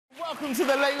Welcome to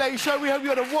the Late Late Show. We hope you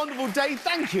had a wonderful day.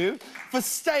 Thank you for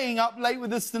staying up late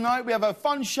with us tonight. We have a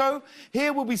fun show.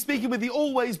 Here we'll be speaking with the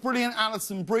always brilliant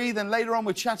Alison Brie. Then later on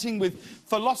we're chatting with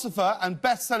philosopher and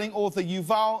best-selling author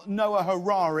Yuval Noah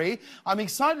Harari. I'm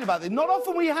excited about this. Not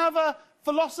often we have a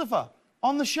philosopher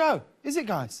on the show, is it,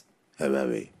 guys?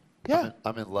 Harari. Yeah.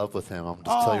 I'm in love with him. I'm just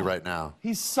telling you right now.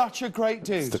 He's such a great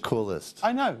dude. It's the coolest.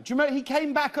 I know. Do you remember he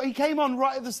came on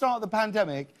right at the start of the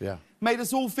pandemic? Yeah. Made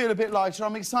us all feel a bit lighter.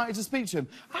 I'm excited to speak to him.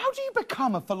 How do you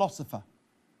become a philosopher?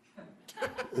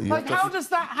 Like, how does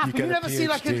that happen? You never see,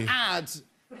 like, an ad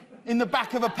in the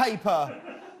back of a paper,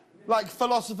 like,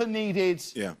 philosopher needed,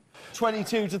 yeah,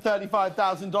 $22,000 to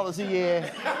 $35,000 a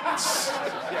year.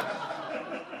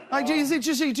 Like, do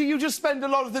you just spend a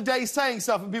lot of the day saying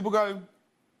stuff and people go,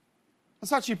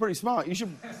 that's actually pretty smart. You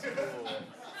should...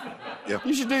 Yeah.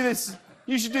 You should do this...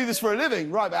 You should do this for a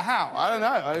living. Right, but how? I don't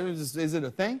know. Is it a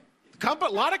thing? A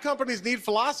lot of companies need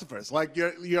philosophers. Like,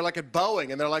 you're like at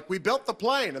Boeing, and they're like, we built the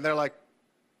plane. And they're like,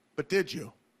 but did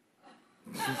you?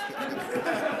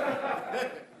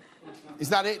 Is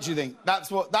that it, do you think?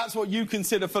 That's what you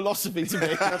consider philosophy to be?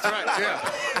 That's right, yeah.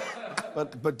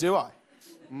 But do I?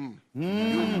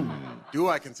 Do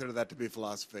I consider that to be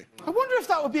philosophy? I wonder if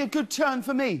that would be a good turn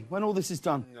for me when all this is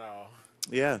done. No.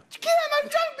 Yeah. Guillermo,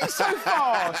 don't be so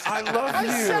fast. I love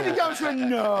you. I said it goes to a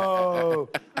no.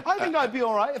 I think I'd be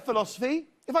all right at philosophy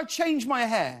if I changed my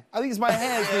hair. I think it's my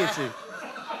hair's the issue.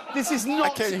 This is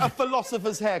not a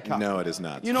philosopher's haircut. No, it is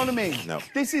not. You know what I mean? No.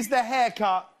 This is the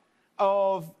haircut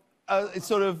of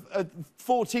sort of a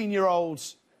 14-year-old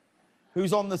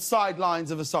who's on the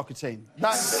sidelines of a soccer team.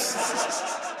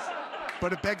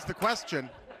 But it begs the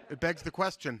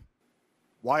question.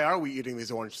 Why are we eating these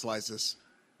orange slices?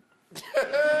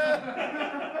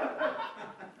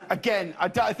 Again,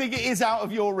 I think it is out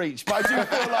of your reach, but I do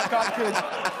feel like I could...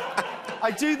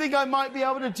 I do think I might be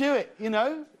able to do it, you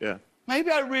know? Yeah.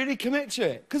 Maybe I really commit to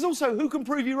it. Because also, who can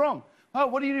prove you wrong? Oh,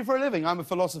 what do you do for a living? I'm a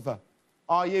philosopher.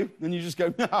 Are you? And you just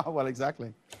go, no, well,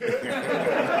 exactly.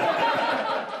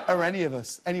 Or any of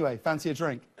us. Anyway, fancy a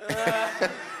drink?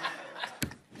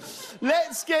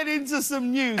 Let's get into some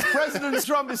news. President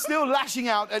Trump is still lashing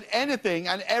out at anything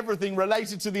and everything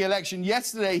related to the election.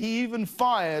 Yesterday, he even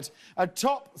fired a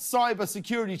top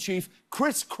cybersecurity chief,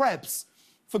 Chris Krebs,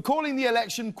 for calling the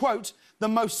election, quote, the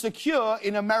most secure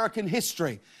in American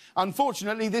history.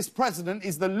 Unfortunately, this president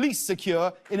is the least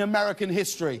secure in American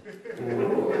history.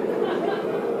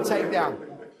 Takedown.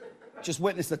 Just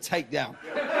witnessed a takedown.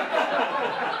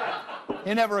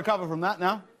 He'll never recover from that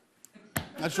now.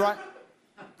 That's right.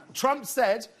 Trump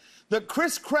said that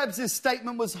Chris Krebs'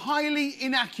 statement was highly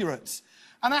inaccurate.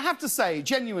 And I have to say,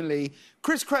 genuinely,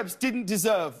 Chris Krebs didn't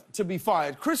deserve to be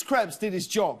fired. Chris Krebs did his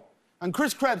job. And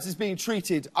Chris Krebs is being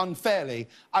treated unfairly.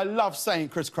 I love saying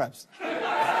Chris Krebs.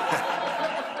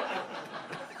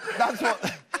 That's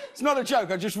what... It's not a joke.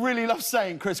 I just really love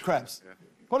saying Chris Krebs. Yeah.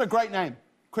 What a great name.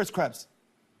 Chris Krebs.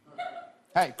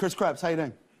 Hey, Chris Krebs, how you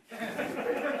doing?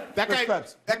 That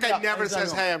guy never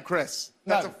says, hey, I'm Chris.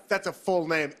 That's a full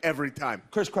name every time.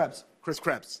 Chris Krebs. Chris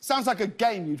Krebs. Sounds like a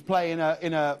game you'd play in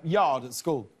a yard at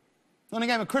school. Want a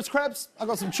game of Chris Krebs? I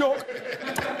got some chalk.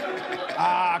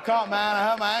 I can't, man. I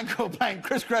hurt my ankle playing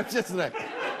Chris Krebs yesterday.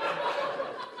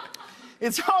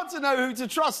 It's hard to know who to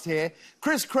trust here.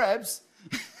 Chris Krebs.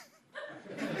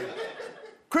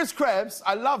 Chris Krebs.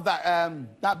 I love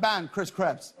that band, Chris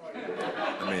Krebs.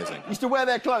 Amazing. Used to wear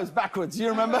their clothes backwards. You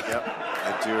remember? Yep,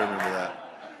 I do remember that.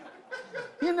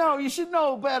 You know, you should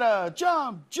know better.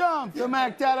 Jump, jump. The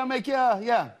Mac Dad'll make you,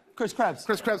 yeah. Chris Krebs.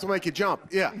 Chris Krebs will make you jump,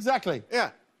 yeah. Exactly.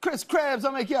 Yeah. Chris Krebs,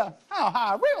 I'll make you how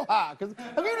high, real high.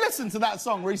 Have you listened to that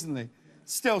song recently?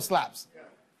 Still slaps. Yeah.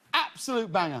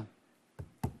 Absolute banger.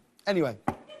 Anyway.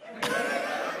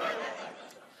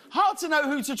 Hard to know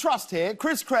who to trust here.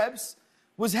 Chris Krebs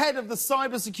was head of the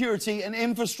Cybersecurity and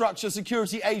Infrastructure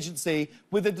Security Agency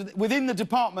within the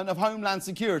Department of Homeland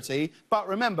Security. But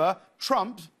remember,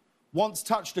 Trump once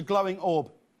touched a glowing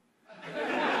orb.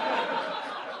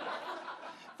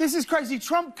 This is crazy.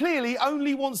 Trump clearly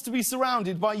only wants to be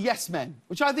surrounded by yes men,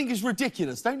 which I think is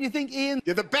ridiculous. Don't you think, Ian?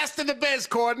 You're the best in the biz,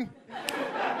 Corden.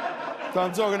 That's what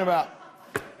I'm talking about.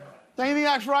 Don't you think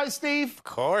that's right, Steve? Of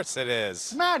course it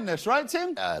is. Madness, right,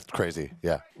 Tim? It's crazy,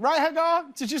 yeah. Right, Hagar?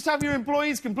 To just have your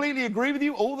employees completely agree with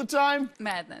you all the time?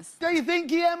 Madness. Don't you think,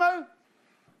 Guillermo?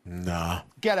 Nah.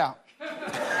 Get out.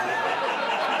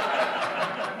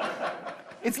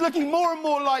 It's looking more and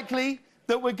more likely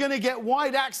that we're going to get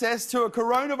wide access to a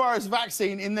coronavirus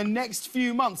vaccine in the next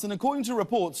few months. And according to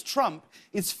reports, Trump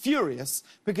is furious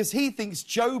because he thinks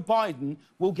Joe Biden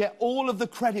will get all of the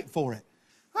credit for it.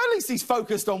 Well, at least he's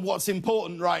focused on what's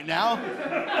important right now.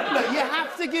 Look, you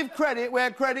have to give credit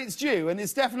where credit's due, and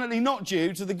it's definitely not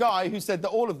due to the guy who said that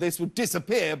all of this would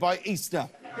disappear by Easter.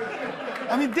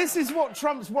 I mean, this is what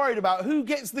Trump's worried about. Who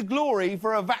gets the glory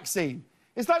for a vaccine?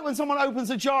 It's like when someone opens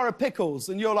a jar of pickles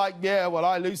and you're like, yeah, well,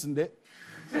 I loosened it.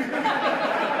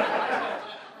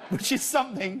 Which is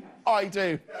something I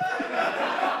do.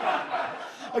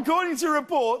 According to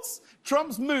reports,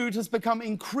 Trump's mood has become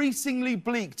increasingly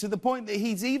bleak to the point that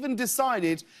he's even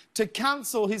decided to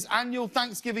cancel his annual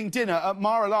Thanksgiving dinner at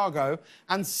Mar-a-Lago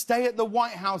and stay at the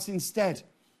White House instead.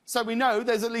 So we know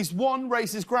there's at least one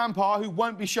racist grandpa who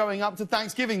won't be showing up to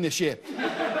Thanksgiving this year.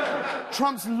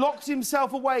 Trump's locked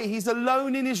himself away. He's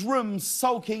alone in his room,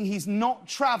 sulking. He's not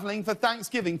travelling for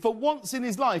Thanksgiving. For once in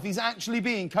his life, he's actually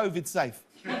being COVID safe.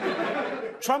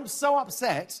 Trump's so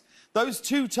upset, those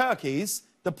 2 turkeys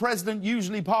the president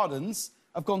usually pardons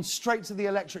have gone straight to the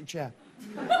electric chair.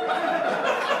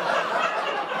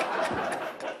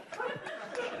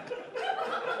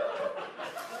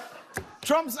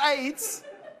 Trump's aides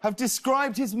have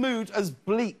described his mood as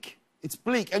bleak. It's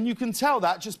bleak, and you can tell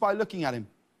that just by looking at him.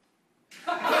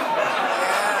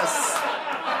 Yes.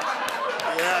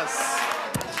 Yes.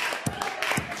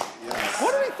 Yes.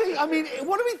 What do we think? I mean,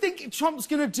 what do we think Trump's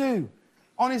going to do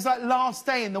on his last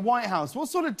day in the White House? What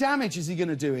sort of damage is he going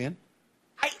to do, Ian?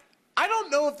 I don't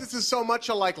know if this is so much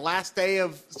a last day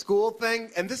of school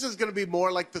thing, and this is going to be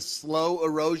more like the slow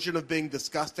erosion of being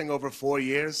disgusting over 4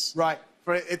 years. Right.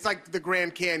 It's like the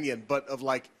Grand Canyon, but of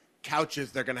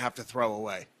couches they're going to have to throw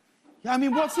away. Yeah, I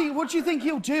mean, what do you think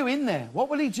he'll do in there? What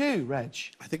will he do, Reg?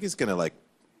 I think he's gonna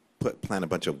plant a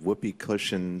bunch of whoopee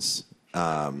cushions.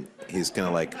 He's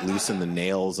gonna loosen the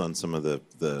nails on some of the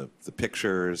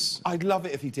pictures. I'd love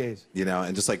it if he did. You know,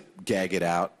 and just gag it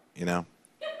out. You know.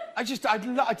 I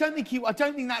don't think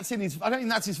that's his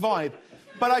vibe.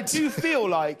 But I do feel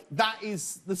like that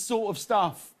is the sort of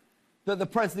stuff that the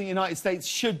President of the United States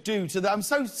should do to that. I'm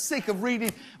so sick of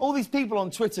reading all these people on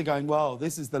Twitter going, well,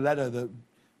 this is the letter that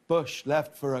Bush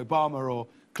left for Obama or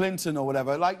Clinton or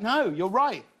whatever. No, you're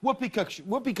right. Whoopee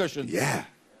cushion. Yeah.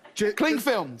 Cling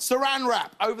film, saran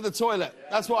wrap over the toilet.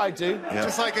 That's what I do. Yeah.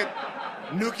 Just like a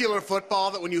nuclear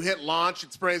football that when you hit launch,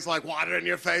 it sprays water in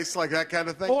your face, that kind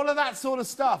of thing. All of that sort of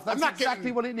stuff. That's not exactly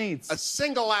getting what it needs. A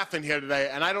single laugh in here today,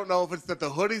 and I don't know if it's that the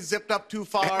hoodie's zipped up too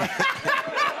far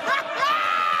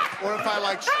or if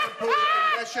I shampoo the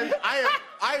condition. I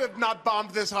have not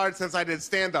bombed this hard since I did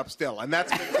stand-up still, and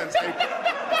that's been since April.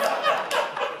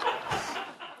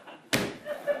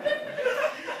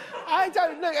 I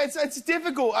don't look. It's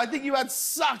difficult. I think you had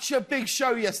such a big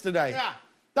show yesterday. Yeah.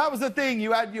 That was the thing.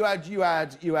 You had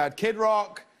Kid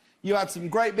Rock. You had some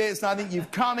great bits, and I think you've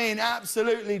come in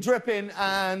absolutely dripping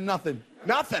and nothing.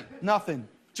 Nothing. Nothing.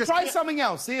 Just try something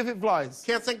else. See if it flies.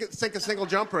 Can't sink a single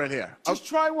jumper in here. Just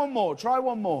try one more. Try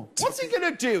one more. What's he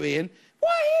gonna do, Ian?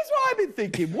 Well, here's what I've been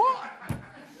thinking.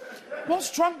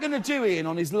 What's Trump gonna do, Ian,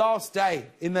 on his last day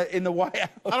in the White House?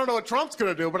 I don't know what Trump's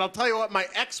gonna do, but I'll tell you what my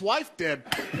ex-wife did.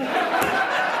 He's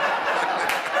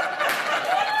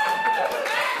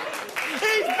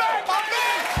back, my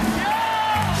man!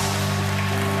 Yeah!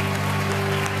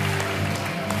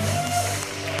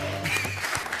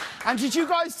 And did you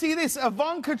guys see this?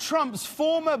 Ivanka Trump's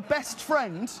former best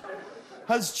friend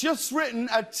has just written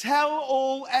a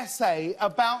tell-all essay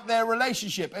about their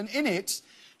relationship, and in it,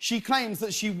 she claims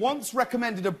that she once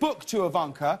recommended a book to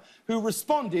Ivanka, who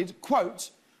responded,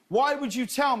 quote, "Why would you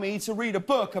tell me to read a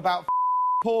book about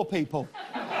poor people?"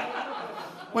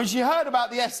 When she heard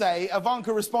about the essay,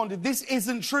 Ivanka responded, "This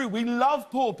isn't true. We love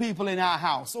poor people in our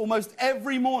house. Almost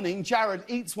every morning, Jared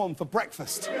eats one for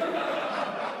breakfast."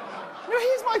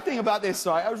 Here's my thing about this,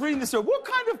 right? I was reading this story. What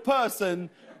kind of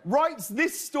person writes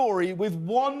this story with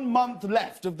 1 month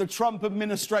left of the Trump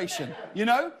administration, you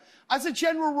know? As a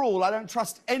general rule, I don't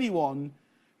trust anyone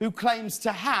who claims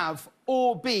to have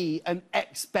or be an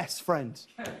ex-best friend.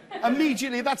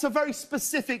 Immediately, that's a very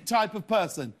specific type of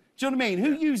person. Do you know what I mean?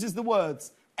 Who uses the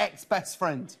words ex-best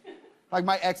friend? Like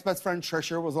my ex-best friend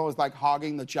Trisha was always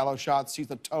hogging the Jell-O shots.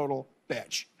 She's a total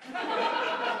bitch.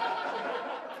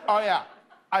 Oh, yeah.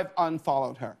 I've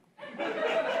unfollowed her.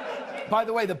 By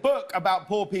the way, the book about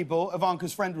poor people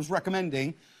Ivanka's friend was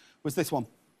recommending was this one.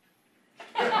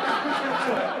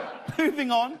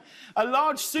 Moving on, a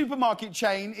large supermarket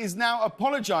chain is now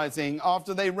apologising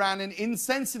after they ran an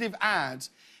insensitive ad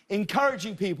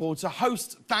encouraging people to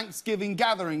host Thanksgiving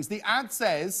gatherings. The ad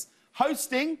says,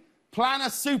 hosting, plan a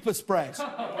super spread.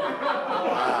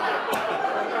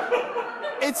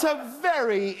 It's a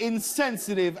very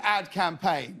insensitive ad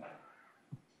campaign,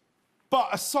 but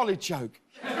a solid joke.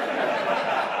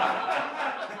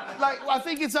 I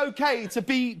think it's okay to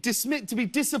be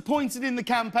disappointed in the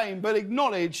campaign, but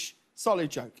acknowledge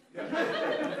Solid joke.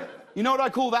 You know what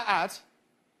I call that ad?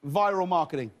 Viral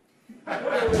marketing.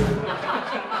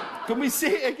 Can we see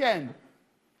it again?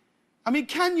 I mean,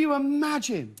 can you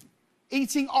imagine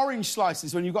eating orange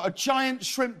slices when you've got a giant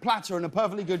shrimp platter and a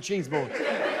perfectly good cheese board?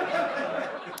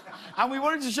 And we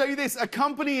wanted to show you this. A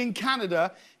company in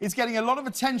Canada is getting a lot of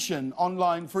attention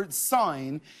online for its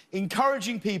sign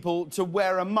encouraging people to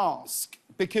wear a mask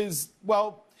because,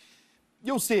 well,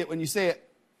 you'll see it when you see it.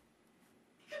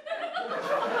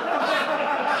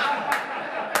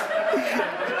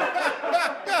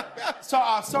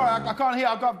 Sorry, I can't hear.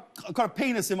 I've got a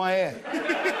penis in my ear.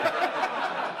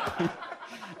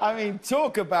 I mean,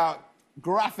 talk about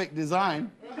graphic design,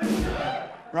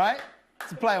 right?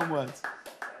 It's a play on words.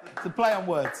 It's a play on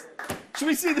words. Should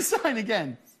we see the sign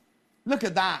again? Look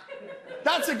at that.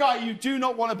 That's a guy you do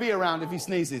not want to be around if he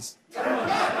sneezes.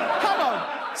 Come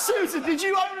on. Susan, did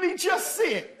you only just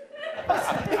see it?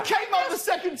 It came up the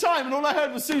second time and all I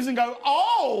heard was Susan go,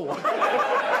 oh!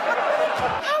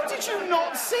 How did you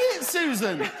not see it,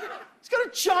 Susan? He's got a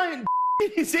giant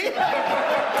in his ear.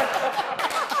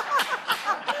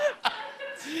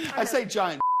 I say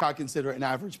giant, I consider it an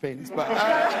average penis, but...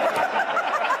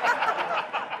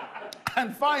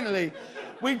 And finally,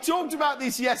 we talked about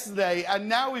this yesterday, and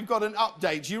now we've got an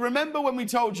update. You remember when we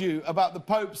told you about the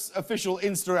Pope's official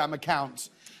Instagram account,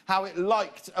 how it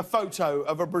liked a photo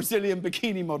of a Brazilian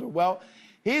bikini model? Well,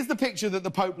 here's the picture that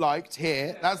the Pope liked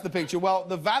here. That's the picture. Well,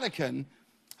 the Vatican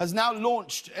has now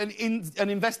launched an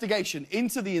investigation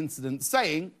into the incident,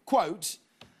 saying, quote,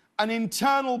 an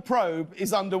internal probe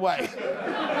is underway.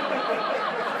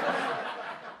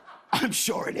 I'm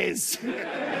sure it is.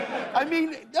 I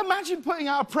mean, imagine putting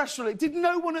out a press release. Did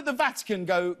no one at the Vatican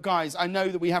go, guys, I know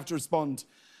that we have to respond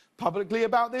publicly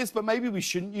about this, but maybe we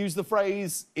shouldn't use the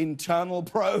phrase internal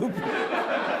probe?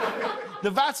 The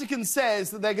Vatican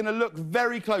says that they're going to look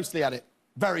very closely at it.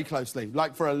 Very closely,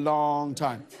 like for a long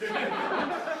time.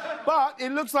 But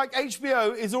it looks like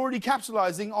HBO is already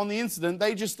capitalizing on the incident.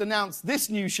 They just announced this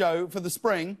new show for the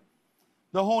spring,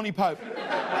 The Horny Pope.